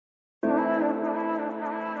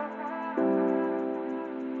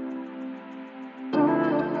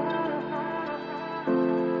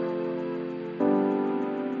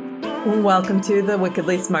Welcome to the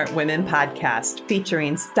Wickedly Smart Women podcast,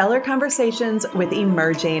 featuring stellar conversations with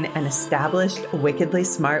emerging and established wickedly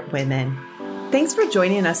smart women. Thanks for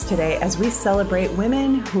joining us today as we celebrate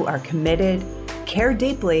women who are committed, care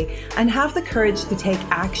deeply, and have the courage to take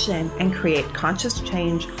action and create conscious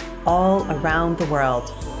change all around the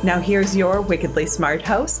world. Now here's your wickedly smart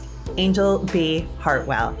host, Angel B.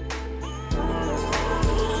 Hartwell.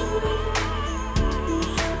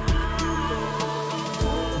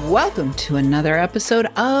 Welcome to another episode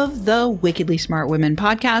of the Wickedly Smart Women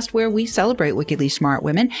podcast, where we celebrate wickedly smart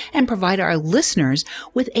women and provide our listeners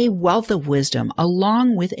with a wealth of wisdom,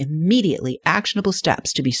 along with immediately actionable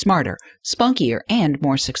steps to be smarter, spunkier, and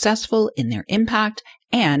more successful in their impact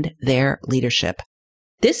and their leadership.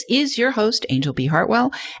 This is your host, Angel B.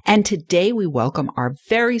 Hartwell, and today we welcome our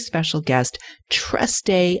very special guest,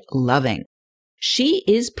 Treste Loving. She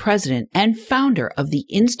is president and founder of the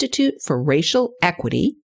Institute for Racial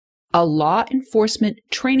Equity, a law enforcement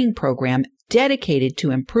training program dedicated to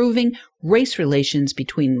improving race relations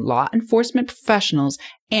between law enforcement professionals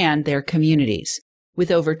and their communities.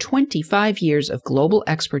 With over 25 years of global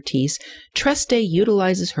expertise, Treste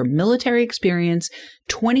utilizes her military experience,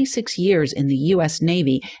 26 years in the U.S.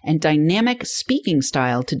 Navy, and dynamic speaking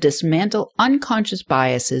style to dismantle unconscious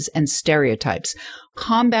biases and stereotypes,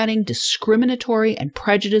 combating discriminatory and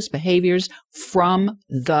prejudiced behaviors from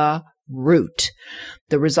the root.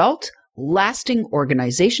 The result? Lasting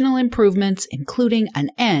organizational improvements, including an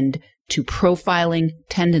end to profiling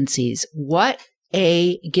tendencies. What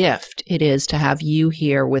a gift it is to have you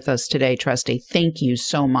here with us today, Treste. Thank you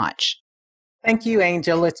so much. Thank you,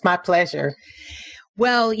 Angel. It's my pleasure.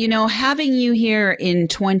 Well, having you here in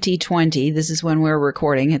 2020, this is when we're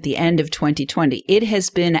recording at the end of 2020, it has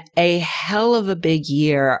been a hell of a big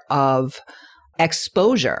year of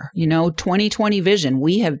exposure, 2020 vision.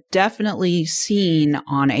 We have definitely seen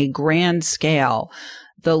on a grand scale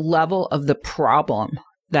the level of the problem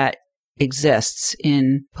that exists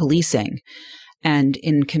in policing and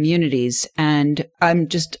in communities. And I'm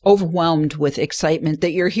just overwhelmed with excitement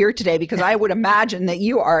that you're here today, because I would imagine that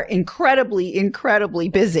you are incredibly, incredibly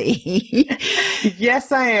busy.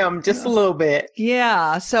 Yes, I am. Just a little bit.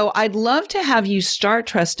 Yeah. So I'd love to have you start,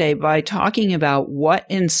 Treste, by talking about what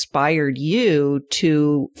inspired you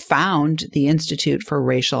to found the Institute for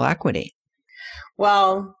Racial Equity.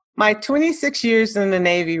 Well, my 26 years in the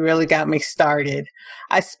Navy really got me started.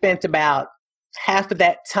 I spent about half of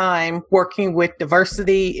that time working with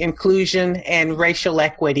diversity, inclusion, and racial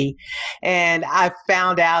equity. And I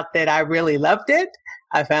found out that I really loved it.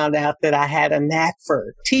 I found out that I had a knack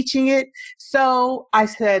for teaching it. So I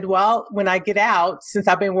said, well, when I get out, since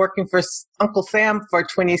I've been working for Uncle Sam for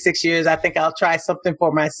 26 years, I think I'll try something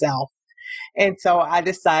for myself. And so I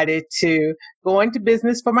decided to go into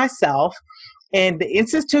business for myself. And the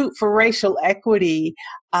Institute for Racial Equity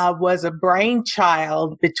was a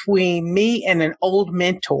brainchild between me and an old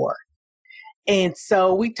mentor. And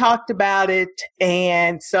so we talked about it.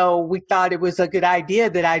 And so we thought it was a good idea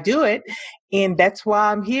that I do it. And that's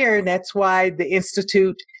why I'm here. And that's why the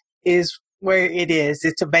Institute is where it is.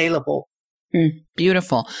 It's available.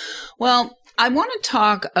 Beautiful. Well, I want to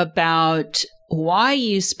talk about why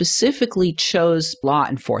you specifically chose law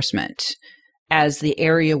enforcement as the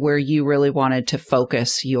area where you really wanted to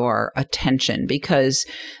focus your attention, because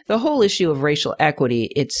the whole issue of racial equity,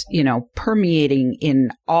 it's, permeating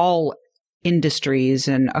in all industries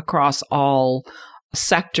and across all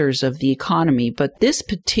sectors of the economy. But this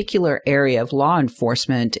particular area of law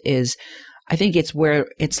enforcement is, I think it's where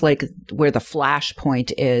the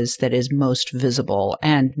flashpoint is that is most visible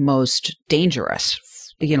and most dangerous,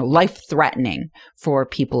 life-threatening for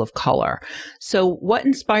people of color. So what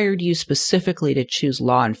inspired you specifically to choose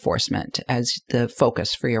law enforcement as the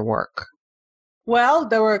focus for your work? Well,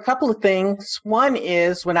 there were a couple of things. One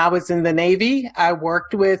is when I was in the Navy, I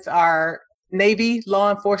worked with our Navy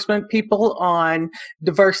law enforcement people on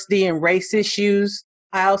diversity and race issues.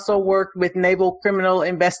 I also worked with Naval Criminal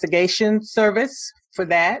Investigation Service for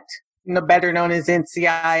that, better known as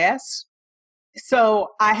NCIS. So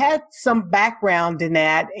I had some background in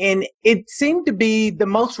that, and it seemed to be the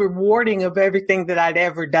most rewarding of everything that I'd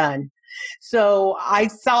ever done. So I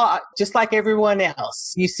saw, just like everyone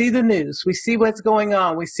else, you see the news, we see what's going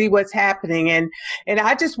on, we see what's happening, and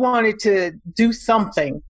I just wanted to do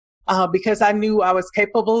something because I knew I was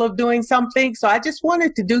capable of doing something. So I just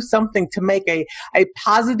wanted to do something to make a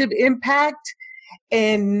positive impact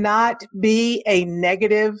and not be a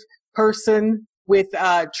negative person with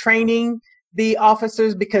training the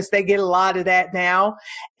officers, because they get a lot of that now.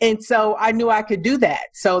 And so I knew I could do that.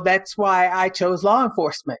 So that's why I chose law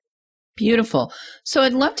enforcement. Beautiful. So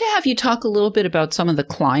I'd love to have you talk a little bit about some of the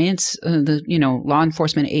clients, law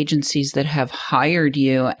enforcement agencies that have hired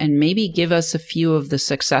you, and maybe give us a few of the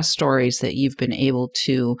success stories that you've been able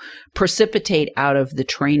to precipitate out of the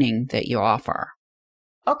training that you offer.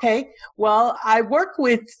 Okay. Well, I work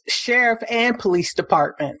with sheriff and police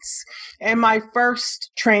departments. And my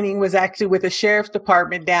first training was actually with a sheriff's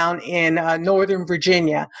department down in Northern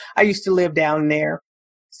Virginia. I used to live down there.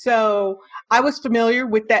 So I was familiar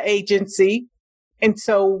with that agency. And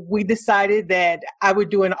so we decided that I would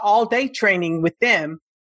do an all-day training with them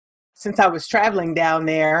since I was traveling down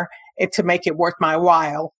there and to make it worth my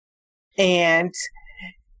while. And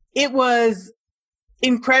it was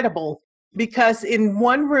incredible because in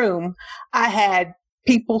one room, I had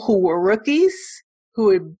people who were rookies who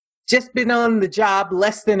had just been on the job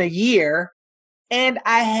less than a year. And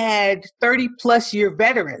I had 30-plus year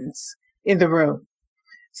veterans in the room.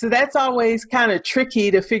 So that's always kind of tricky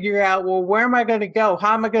to figure out, well, where am I going to go?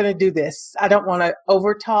 How am I going to do this? I don't want to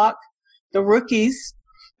overtalk the rookies,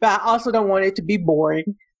 but I also don't want it to be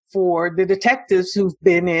boring for the detectives who've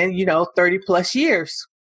been in, 30 plus years.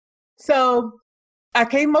 So I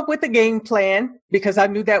came up with a game plan because I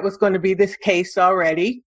knew that was going to be the case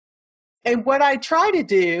already. And what I try to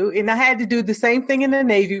do, and I had to do the same thing in the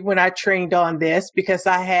Navy when I trained on this because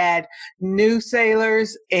I had new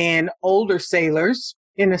sailors and older sailors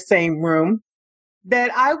in the same room,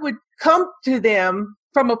 that I would come to them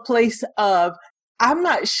from a place of, I'm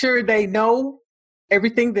not sure they know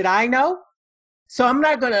everything that I know. So I'm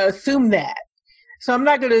not going to assume that. So I'm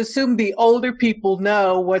not going to assume the older people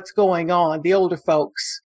know what's going on, the older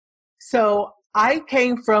folks. So I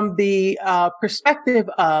came from the perspective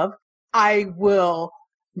of, I will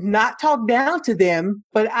not talk down to them,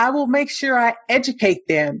 but I will make sure I educate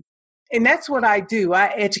them. And that's what I do. I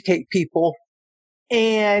educate people.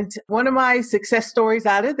 And one of my success stories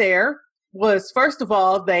out of there was, first of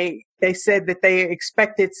all, they said that they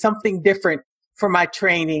expected something different for my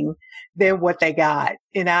training than what they got.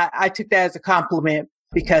 And I took that as a compliment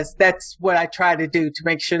because that's what I try to do to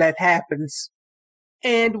make sure that happens.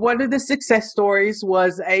 And one of the success stories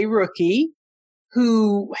was a rookie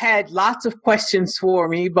who had lots of questions for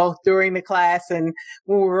me, both during the class and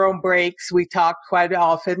when we were on breaks. We talked quite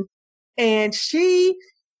often. And she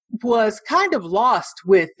was kind of lost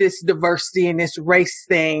with this diversity and this race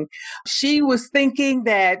thing. She was thinking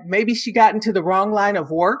that maybe she got into the wrong line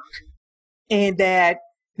of work and that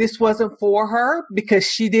this wasn't for her because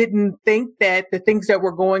she didn't think that the things that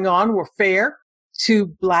were going on were fair to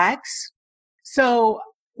Blacks. So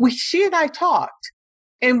she and I talked,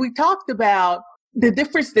 and we talked about the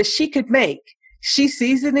difference that she could make. She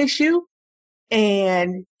sees an issue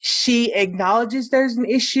and she acknowledges there's an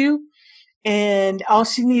issue. And all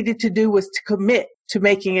she needed to do was to commit to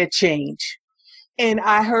making a change. And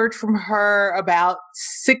I heard from her about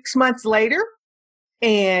 6 months later,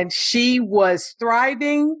 and she was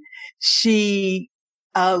thriving. She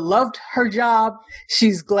loved her job.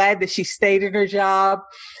 She's glad that she stayed in her job,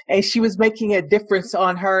 and she was making a difference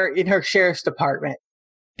in her sheriff's department.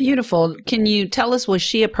 Beautiful. Can you tell us, was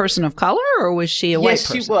she a person of color or was she a white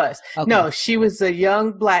person? Yes, she was. Okay. No, she was a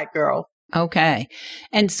young Black girl. Okay.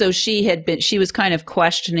 And so she was kind of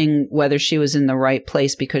questioning whether she was in the right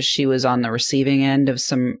place because she was on the receiving end of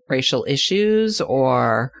some racial issues,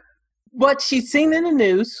 or what she'd seen in the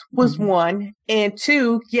news was one. And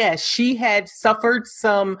two, yes, she had suffered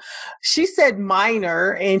she said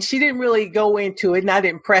minor, and she didn't really go into it, and I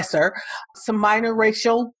didn't press her, some minor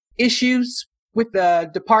racial issues with the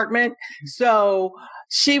department. So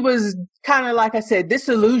she was kind of, like I said,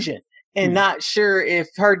 disillusioned and not sure if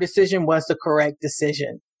her decision was the correct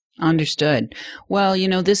decision. Understood. Well,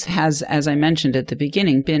 this has, as I mentioned at the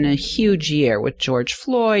beginning, been a huge year with George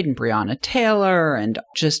Floyd and Breonna Taylor, and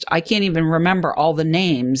I can't even remember all the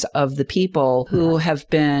names of the people who have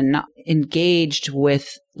been engaged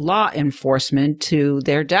with law enforcement to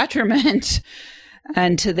their detriment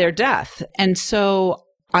and to their death. And so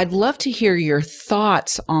I'd love to hear your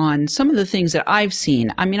thoughts on some of the things that I've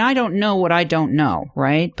seen. I mean, I don't know what I don't know,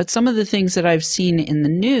 right? But some of the things that I've seen in the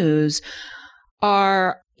news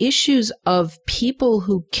are issues of people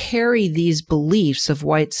who carry these beliefs of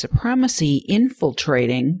white supremacy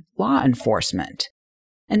infiltrating law enforcement.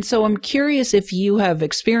 And so I'm curious if you have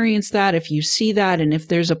experienced that, if you see that, and if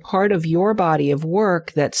there's a part of your body of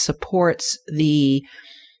work that supports the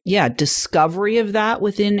discovery of that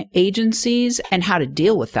within agencies and how to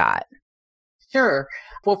deal with that. Sure.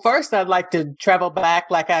 Well, first, I'd like to travel back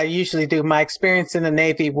like I usually do. My experience in the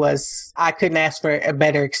Navy was, I couldn't ask for a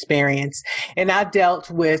better experience. And I dealt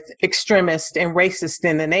with extremists and racists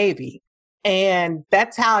in the Navy. And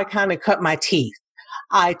that's how I kind of cut my teeth.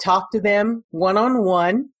 I talked to them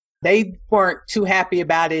one-on-one. They weren't too happy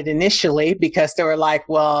about it initially because they were like,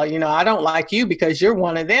 well, I don't like you because you're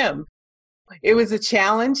one of them. It was a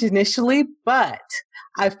challenge initially, but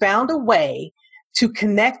I found a way to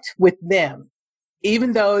connect with them,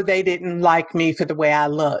 even though they didn't like me for the way I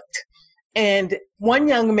looked. And one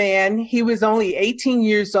young man, he was only 18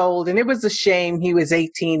 years old, and it was a shame he was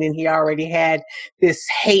 18 and he already had this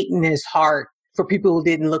hate in his heart for people who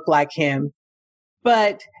didn't look like him.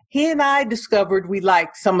 But he and I discovered we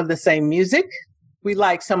liked some of the same music, we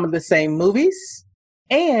liked some of the same movies,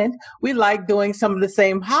 and we liked doing some of the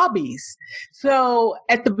same hobbies. So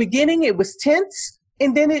at the beginning, it was tense,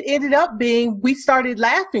 and then it ended up being we started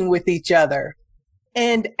laughing with each other.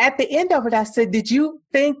 And at the end of it, I said, did you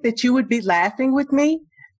think that you would be laughing with me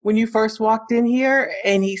when you first walked in here?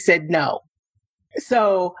 And he said, no.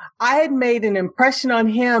 So I had made an impression on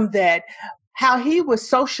him that how he was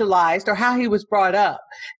socialized or how he was brought up,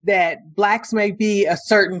 that Blacks may be a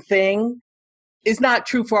certain thing, is not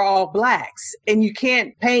true for all Blacks. And you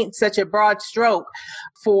can't paint such a broad stroke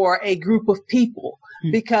for a group of people,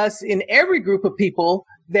 because in every group of people,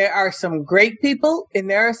 there are some great people and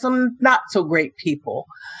there are some not so great people.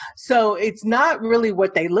 So it's not really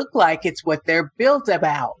what they look like, it's what they're built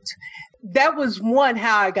about. That was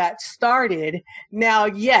how I got started. Now,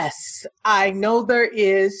 yes, I know there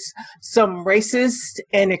is some racist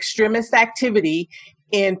and extremist activity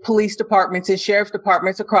in police departments and sheriff's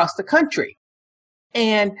departments across the country.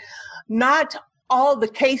 And not all the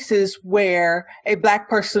cases where a Black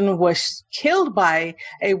person was killed by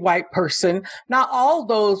a white person, not all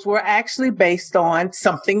those were actually based on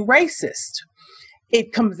something racist.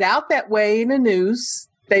 It comes out that way in the news.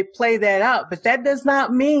 They play that up, but that does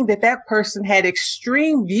not mean that that person had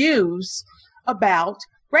extreme views about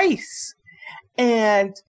race.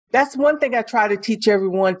 And that's one thing I try to teach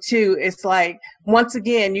everyone too. It's like, once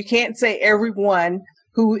again, you can't say everyone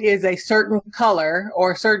who is a certain color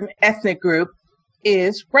or a certain ethnic group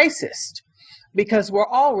is racist, because we're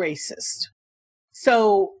all racist.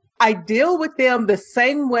 So I deal with them the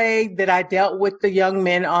same way that I dealt with the young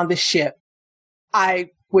men on the ship. I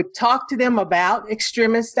would talk to them about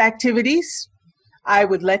extremist activities. I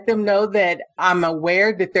would let them know that I'm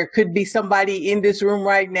aware that there could be somebody in this room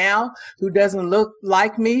right now who doesn't look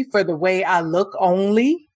like me for the way I look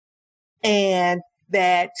only, and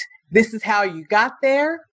that this is how you got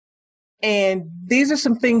there. And these are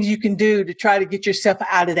some things you can do to try to get yourself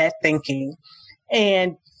out of that thinking.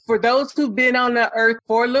 And for those who've been on the earth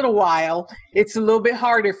for a little while, it's a little bit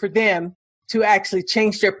harder for them to actually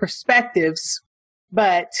change their perspectives,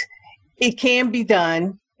 but it can be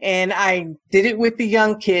done. And I did it with the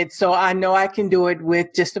young kids, so I know I can do it with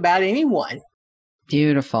just about anyone.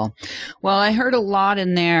 Beautiful. Well, I heard a lot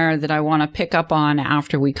in there that I want to pick up on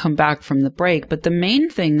after we come back from the break. But the main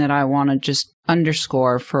thing that I want to just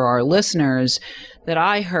underscore for our listeners that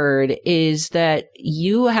I heard is that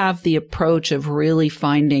you have the approach of really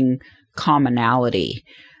finding commonality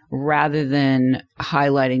rather than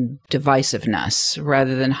highlighting divisiveness,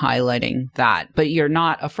 rather than highlighting that. But you're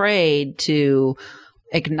not afraid to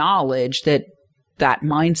acknowledge that that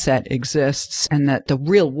mindset exists and that the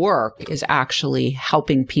real work is actually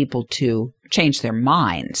helping people to change their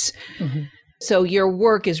minds. Mm-hmm. So your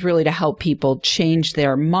work is really to help people change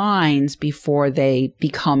their minds before they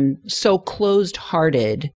become so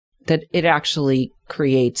closed-hearted that it actually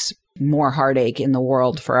creates more heartache in the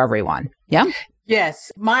world for everyone. Yeah?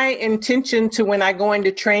 Yes. My intention to when I go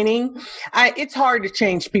into training, it's hard to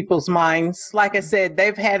change people's minds. Like I said,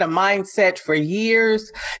 they've had a mindset for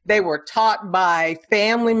years. They were taught by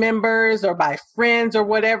family members or by friends or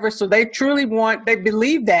whatever. So they they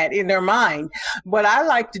believe that in their mind. What I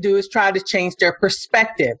like to do is try to change their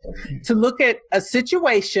perspective, to look at a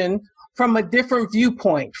situation from a different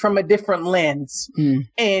viewpoint, from a different lens.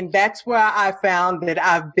 And that's where I found that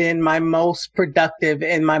I've been my most productive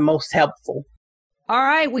and my most helpful. All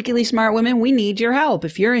right, Wickedly Smart Women, we need your help.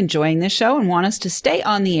 If you're enjoying this show and want us to stay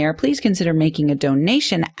on the air, please consider making a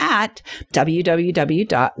donation at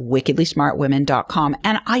www.wickedlysmartwomen.com.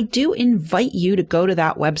 And I do invite you to go to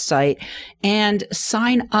that website and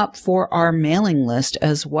sign up for our mailing list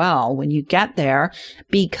as well when you get there,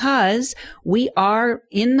 because we are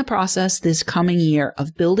in the process this coming year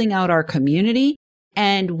of building out our community.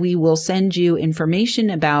 And we will send you information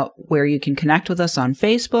about where you can connect with us on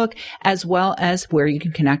Facebook, as well as where you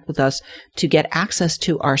can connect with us to get access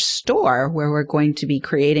to our store, where we're going to be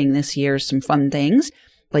creating this year some fun things.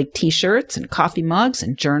 like t-shirts and coffee mugs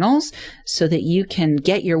and journals so that you can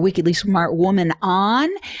get your Wickedly Smart Woman on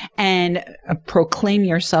and proclaim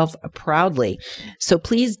yourself proudly. So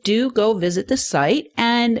please do go visit the site,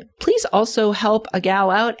 and please also help a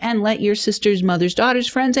gal out and let your sisters, mothers, daughters,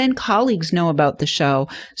 friends, and colleagues know about the show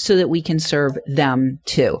so that we can serve them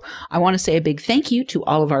too. I want to say a big thank you to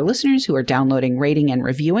all of our listeners who are downloading, rating, and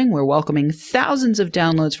reviewing. We're welcoming thousands of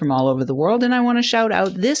downloads from all over the world, and I want to shout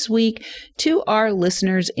out this week to our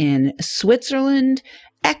listeners in Switzerland,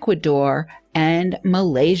 Ecuador, and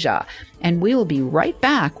Malaysia. And we will be right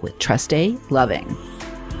back with Truste Loving.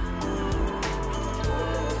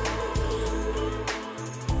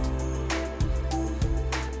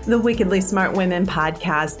 The Wickedly Smart Women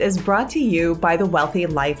podcast is brought to you by the Wealthy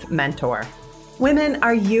Life Mentor. Women,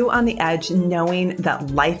 are you on the edge knowing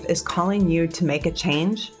that life is calling you to make a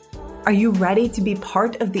change? Are you ready to be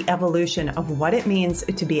part of the evolution of what it means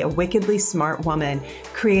to be a wickedly smart woman,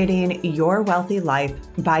 creating your wealthy life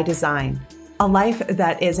by design? A life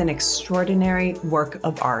that is an extraordinary work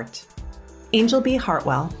of art. Angel B.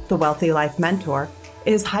 Hartwell, the Wealthy Life Mentor,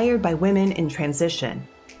 is hired by women in transition.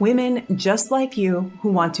 Women just like you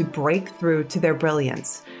who want to break through to their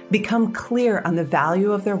brilliance, become clear on the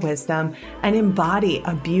value of their wisdom, and embody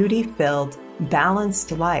a beauty-filled,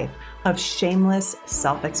 balanced life of shameless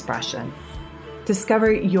self-expression.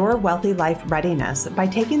 Discover your wealthy life readiness by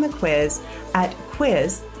taking the quiz at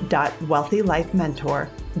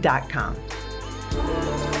quiz.wealthylifementor.com.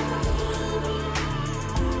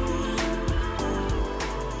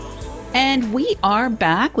 And we are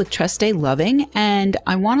back with Truste Loving, and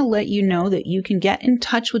I want to let you know that you can get in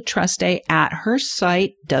touch with Truste at her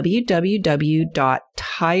site,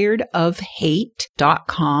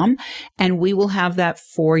 www.tiredofhate.com, and we will have that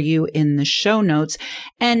for you in the show notes.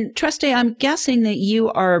 And Truste, I'm guessing that you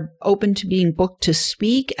are open to being booked to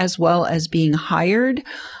speak as well as being hired.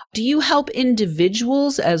 Do you help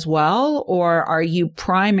individuals as well, or are you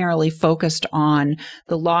primarily focused on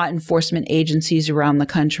the law enforcement agencies around the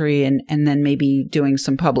country and then maybe doing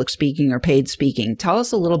some public speaking or paid speaking? Tell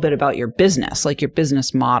us a little bit about your business, like your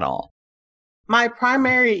business model. My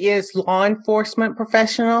primary is law enforcement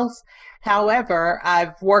professionals. However,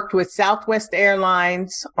 I've worked with Southwest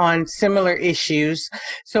Airlines on similar issues.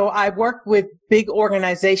 So I've worked with big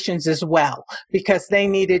organizations as well because they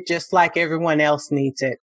need it just like everyone else needs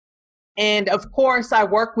it. And of course, I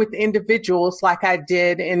work with individuals like I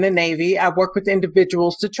did in the Navy. I work with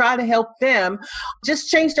individuals to try to help them just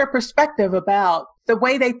change their perspective about the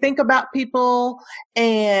way they think about people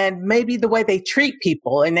and maybe the way they treat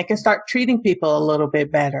people, and they can start treating people a little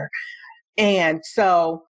bit better. And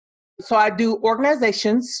so I do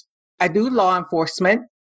organizations, I do law enforcement,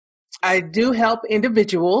 I do help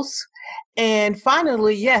individuals, and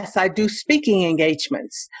finally, yes, I do speaking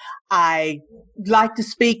engagements. I like to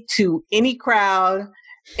speak to any crowd,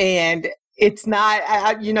 and it's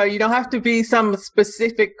not, you don't have to be some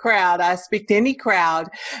specific crowd. I speak to any crowd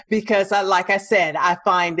because like I said, I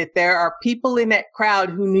find that there are people in that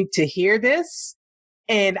crowd who need to hear this,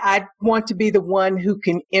 and I want to be the one who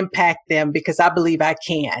can impact them because I believe I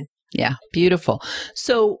can. Yeah, beautiful.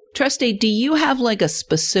 So, Truste, do you have like a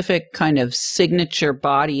specific kind of signature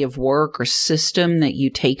body of work or system that you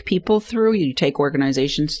take people through, you take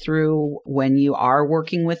organizations through when you are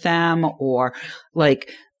working with them, or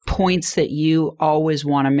like points that you always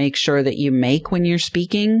want to make sure that you make when you're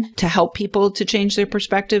speaking to help people to change their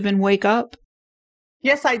perspective and wake up?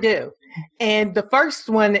 Yes, I do. And the first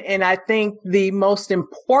one, and I think the most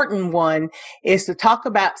important one, is to talk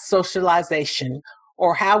about socialization,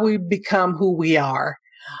 or how we become who we are.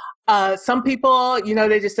 Some people,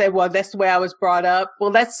 they just say, well, that's the way I was brought up. Well,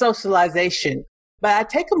 that's socialization. But I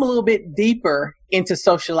take them a little bit deeper into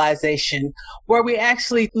socialization, where we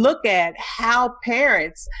actually look at how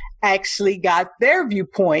parents actually got their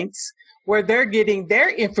viewpoints, where they're getting their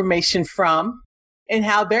information from, and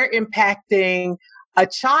how they're impacting a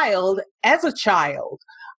child as a child.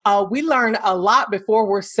 We learn a lot before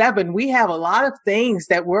we're 7. We have a lot of things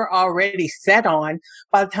that we're already set on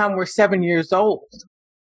by the time we're 7 years old.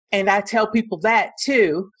 And I tell people that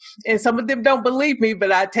too. And some of them don't believe me,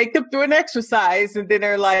 but I take them through an exercise and then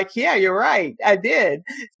they're like, yeah, you're right. I did.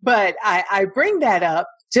 But I bring that up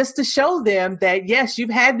just to show them that, yes, you've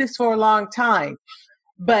had this for a long time,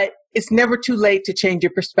 but it's never too late to change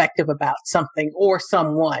your perspective about something or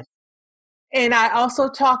someone. And I also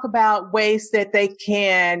talk about ways that they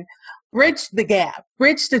can bridge the gap,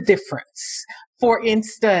 bridge the difference. For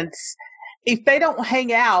instance, if they don't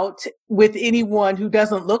hang out with anyone who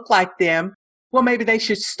doesn't look like them, well, maybe they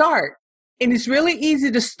should start And it's really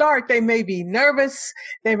easy to start. They may be nervous.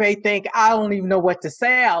 They may think, I don't even know what to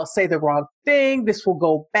say. I'll say the wrong thing. This will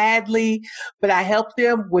go badly. But I help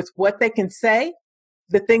them with what they can say,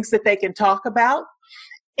 the things that they can talk about,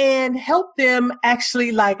 and help them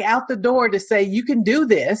actually like out the door to say, you can do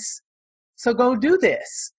this. So go do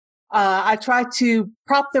this. I try to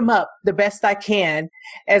prop them up the best I can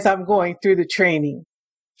as I'm going through the training.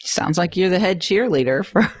 Sounds like you're the head cheerleader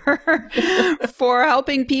for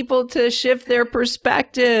helping people to shift their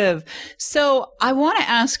perspective. So I want to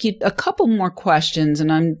ask you a couple more questions,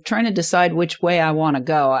 and I'm trying to decide which way I want to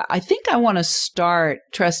go. I think I want to start,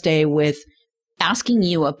 Treste, with asking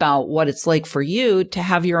you about what it's like for you to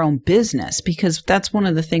have your own business, because that's one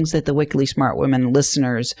of the things that the Wickedly Smart Women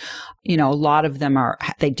listeners, a lot of them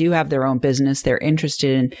they do have their own business. They're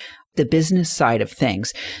interested in the business side of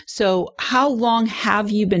things. So how long have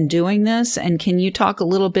you been doing this? And can you talk a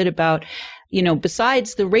little bit about,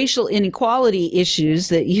 besides the racial inequality issues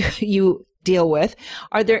that you deal with,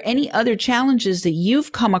 are there any other challenges that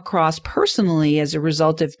you've come across personally as a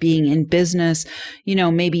result of being in business,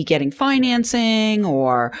 maybe getting financing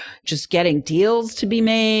or just getting deals to be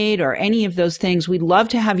made or any of those things? We'd love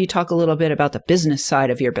to have you talk a little bit about the business side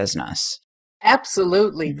of your business.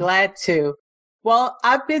 Absolutely. Mm-hmm. Glad to. Well,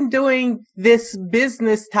 I've been doing this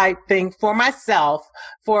business type thing for myself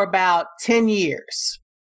for about 10 years.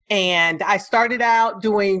 And I started out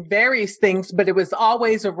doing various things, but it was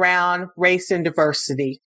always around race and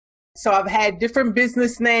diversity. So I've had different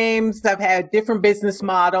business names. I've had different business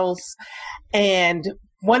models. And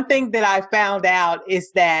one thing that I found out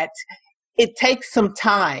is that it takes some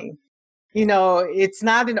time. It's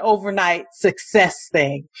not an overnight success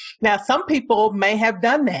thing. Now, some people may have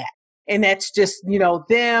done that. And that's just,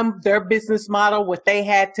 them, their business model, what they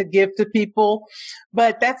had to give to people.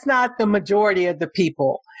 But that's not the majority of the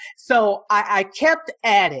people. So I kept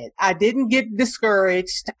at it. I didn't get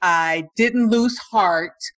discouraged. I didn't lose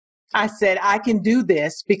heart. I said, I can do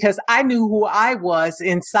this because I knew who I was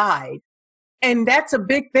inside. And that's a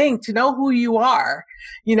big thing, to know who you are.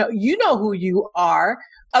 You know who you are.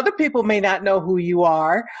 Other people may not know who you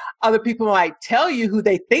are. Other people might tell you who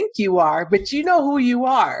they think you are, but you know who you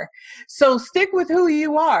are. So stick with who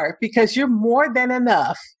you are, because you're more than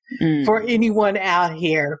enough for anyone out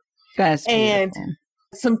here. That's beautiful. And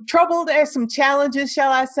some trouble there, some challenges,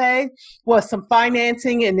 shall I say, was some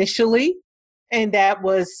financing initially. And that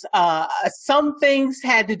was, some things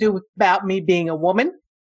had to do about me being a woman,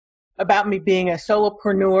 about me being a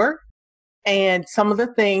solopreneur. And some of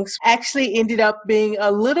the things actually ended up being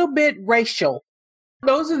a little bit racial.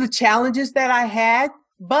 Those are the challenges that I had,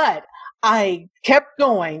 but I kept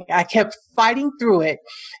going. I kept fighting through it,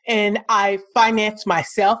 and I financed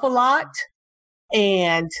myself a lot.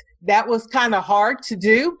 And that was kind of hard to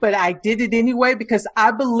do, but I did it anyway because I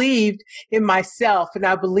believed in myself, and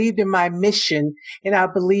I believed in my mission, and I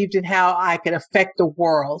believed in how I could affect the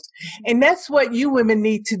world. And that's what you women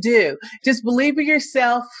need to do. Just believe in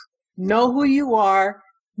yourself. Know who you are,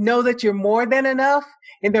 know that you're more than enough,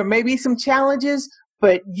 and there may be some challenges,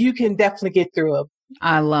 but you can definitely get through them.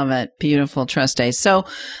 I love it. Beautiful, Treste. So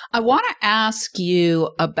I want to ask you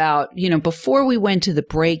about, before we went to the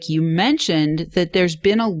break, you mentioned that there's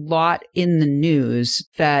been a lot in the news,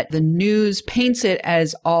 that the news paints it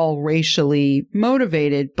as all racially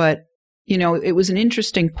motivated, but, it was an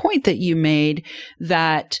interesting point that you made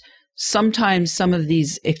that sometimes some of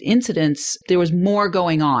these incidents, there was more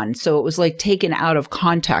going on. So it was like taken out of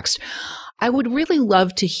context. I would really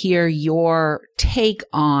love to hear your take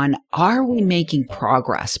on, are we making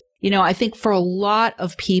progress? I think for a lot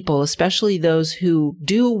of people, especially those who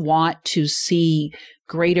do want to see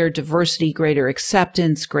greater diversity, greater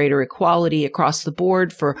acceptance, greater equality across the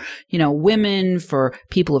board for, women, for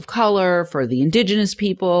people of color, for the indigenous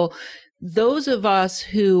people, those of us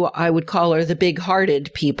who I would call are the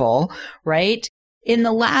big-hearted people, right? In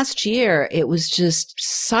the last year, it was just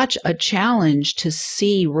such a challenge to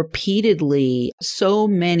see repeatedly so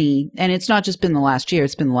many, and it's not just been the last year,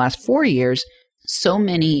 it's been the last 4 years, so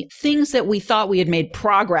many things that we thought we had made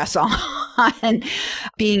progress on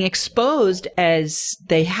being exposed as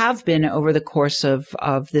they have been over the course of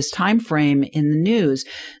this time frame in the news.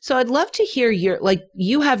 So I'd love to hear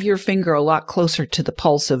you have your finger a lot closer to the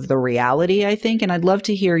pulse of the reality, I think, and I'd love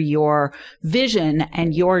to hear your vision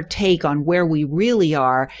and your take on where we really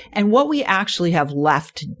are and what we actually have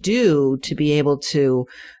left to do to be able to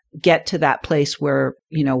get to that place where,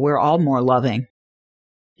 we're all more loving.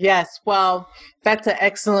 Yes, well, that's an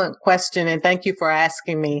excellent question, and thank you for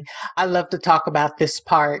asking me. I love to talk about this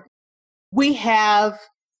part. We have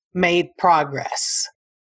made progress.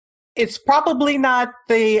 It's probably not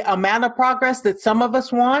the amount of progress that some of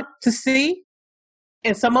us want to see.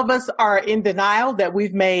 And some of us are in denial that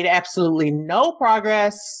we've made absolutely no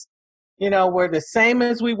progress. We're the same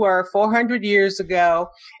as we were 400 years ago.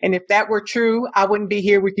 And if that were true, I wouldn't be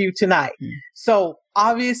here with you tonight. So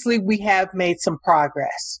obviously we have made some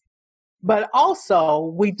progress, but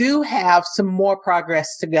also we do have some more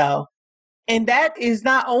progress to go. And that is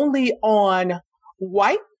not only on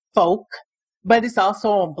white folk, but it's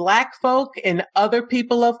also on Black folk and other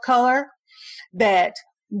people of color, that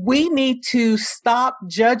we need to stop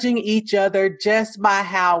judging each other just by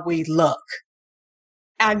how we look.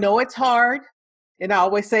 I know it's hard, and I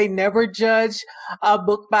always say never judge a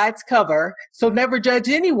book by its cover. So never judge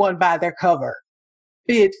anyone by their cover,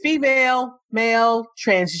 be it female, male,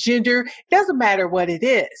 transgender, doesn't matter what it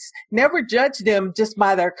is. Never judge them just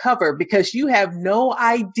by their cover, because you have no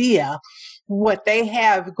idea what they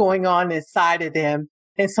have going on inside of them,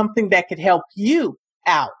 and something that could help you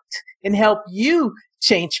out and help you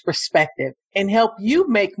change perspective and help you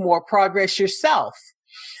make more progress yourself.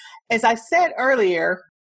 As I said earlier,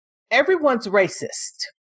 everyone's racist.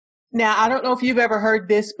 Now, I don't know if you've ever heard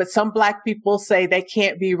this, but some Black people say they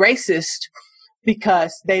can't be racist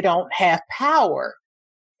because they don't have power.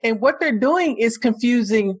 And what they're doing is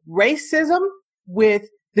confusing racism with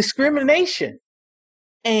discrimination.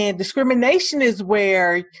 And discrimination is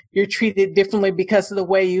where you're treated differently because of the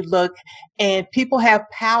way you look, and people have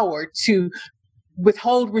power to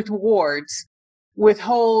withhold rewards,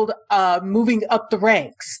 withhold moving up the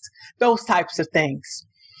ranks, those types of things.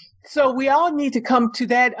 So we all need to come to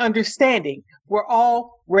that understanding. We're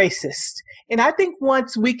all racist. And I think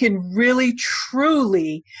once we can really,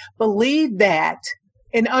 truly believe that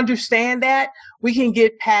and understand that, we can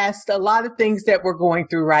get past a lot of things that we're going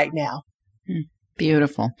through right now.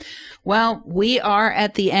 Beautiful. Well, we are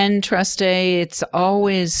at the end, Truste. It's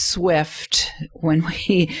always swift when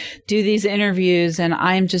we do these interviews, and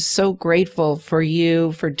I'm just so grateful for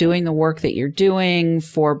you for doing the work that you're doing,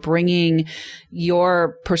 for bringing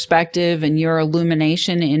your perspective and your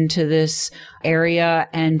illumination into this area,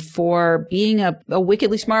 and for being a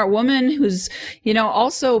wickedly smart woman who's,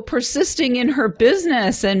 also persisting in her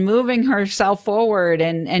business and moving herself forward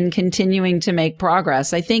and continuing to make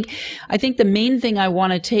progress. I think the main thing I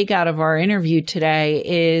want to take out of our interview today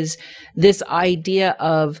is this idea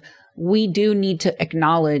of we do need to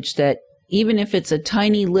acknowledge that even if it's a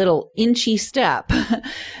tiny little inchy step,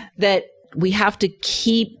 that we have to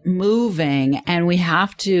keep moving, and we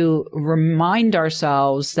have to remind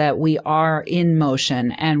ourselves that we are in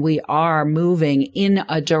motion and we are moving in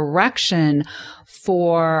a direction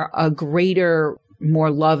for a greater, more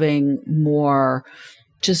loving, more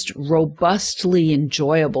just robustly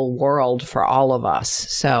enjoyable world for all of us.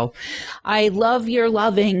 So I love your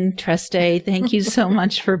loving, Truste. Thank you so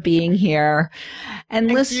much for being here. And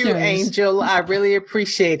Thank listeners, you, Angel. I really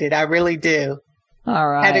appreciate it. I really do.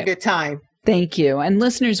 All right. Had a good time. Thank you. And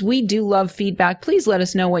listeners, we do love feedback. Please let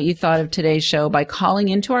us know what you thought of today's show by calling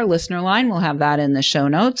into our listener line. We'll have that in the show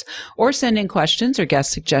notes, or send in questions or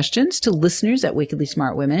guest suggestions to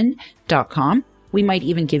listeners@wickedlysmartwomen.com. We might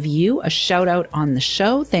even give you a shout out on the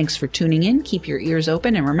show. Thanks for tuning in. Keep your ears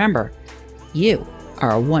open. And remember, you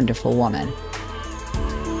are a wonderful woman.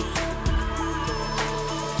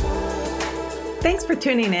 Thanks for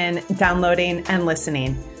tuning in, downloading, and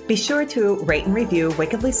listening. Be sure to rate and review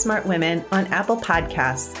Wickedly Smart Women on Apple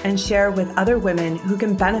Podcasts and share with other women who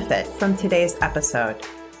can benefit from today's episode.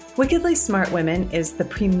 Wickedly Smart Women is the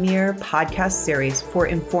premier podcast series for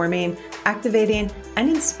informing, activating, and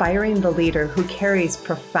inspiring the leader who carries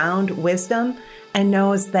profound wisdom and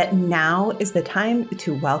knows that now is the time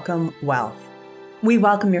to welcome wealth. We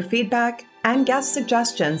welcome your feedback and guest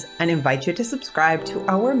suggestions and invite you to subscribe to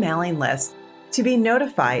our mailing list to be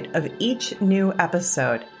notified of each new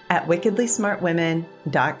episode at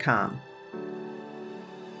wickedlysmartwomen.com.